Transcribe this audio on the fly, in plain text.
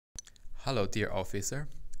Hello dear officer,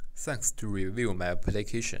 thanks to review my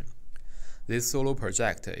application. This solo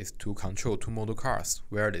project is to control two model cars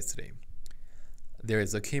wirelessly. There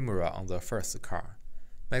is a camera on the first car.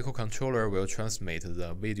 Microcontroller will transmit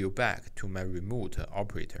the video back to my remote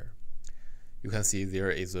operator. You can see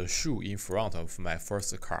there is a shoe in front of my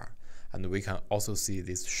first car, and we can also see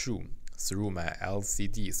this shoe through my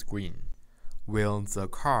LCD screen. When the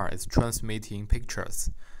car is transmitting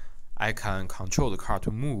pictures, I can control the car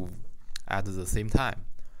to move at the same time.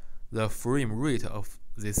 The frame rate of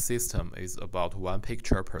this system is about 1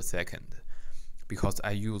 picture per second, because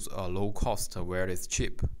I use a low-cost wireless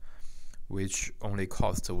chip, which only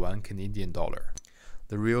costs $1 Canadian.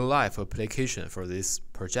 The real-life application for this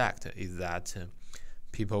project is that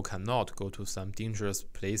people cannot go to some dangerous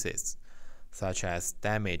places, such as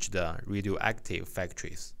damaged radioactive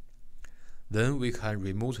factories. Then we can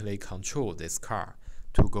remotely control this car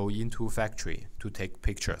to go into factory to take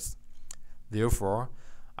pictures. Therefore,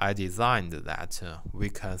 I designed that we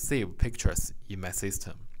can save pictures in my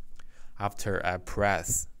system. After I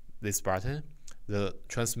press this button, the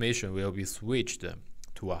transmission will be switched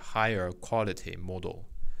to a higher quality model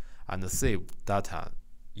and save data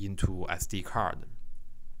into SD card.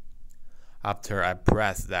 After I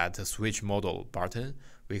press that switch model button,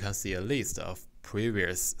 we can see a list of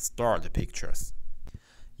previous stored pictures.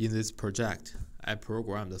 In this project, I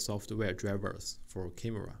programmed the software drivers for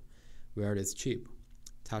camera, wireless chip,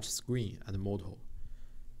 touch screen, and model.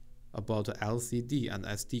 About LCD and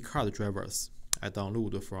SD card drivers, I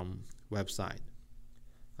download from website.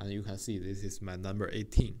 And you can see this is my number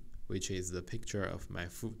 18, which is the picture of my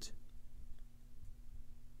foot.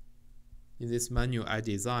 In this menu, I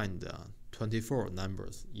designed 24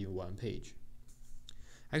 numbers in one page.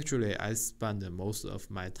 Actually, I spend most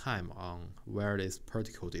of my time on wireless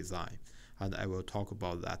particle design, and I will talk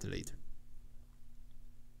about that later.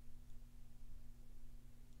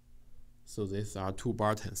 So these are two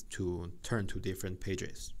buttons to turn to different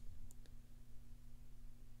pages.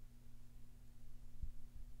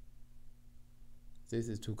 This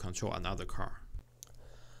is to control another car.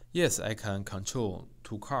 Yes, I can control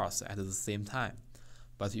two cars at the same time,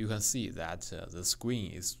 but you can see that the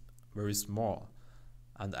screen is very small,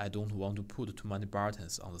 and I don't want to put too many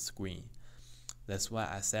buttons on the screen. That's why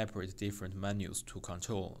I separate different menus to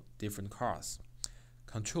control different cars.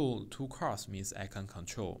 Control two cars means I can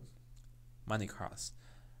control many cars.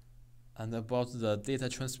 And about the data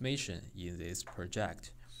transmission in this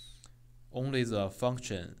project, only the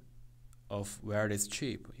function of wireless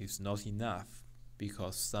chip is not enough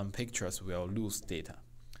because some pictures will lose data.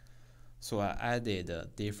 So I added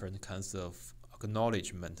different kinds of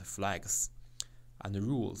acknowledgement flags and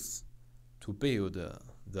rules to build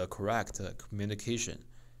the correct communication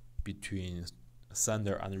between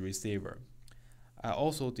sender and receiver. I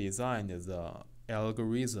also designed the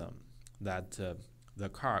algorithm that the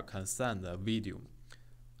car can send a video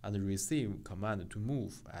and receive command to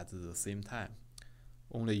move at the same time.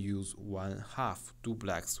 Only use 1/2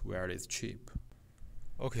 duplex wireless chip.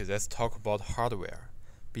 Okay, let's talk about hardware.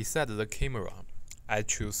 Besides the camera, I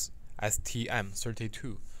choose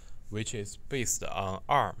STM32, which is based on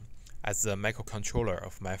ARM as the microcontroller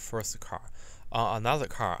of my first car. On another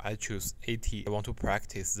car, I choose AT. I want to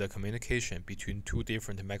practice the communication between two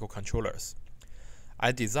different microcontrollers.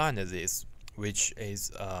 I designed this, which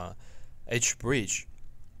is H-bridge,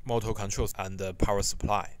 motor controls, and power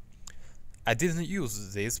supply. I didn't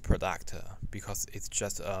use this product because it's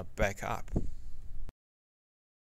just a backup.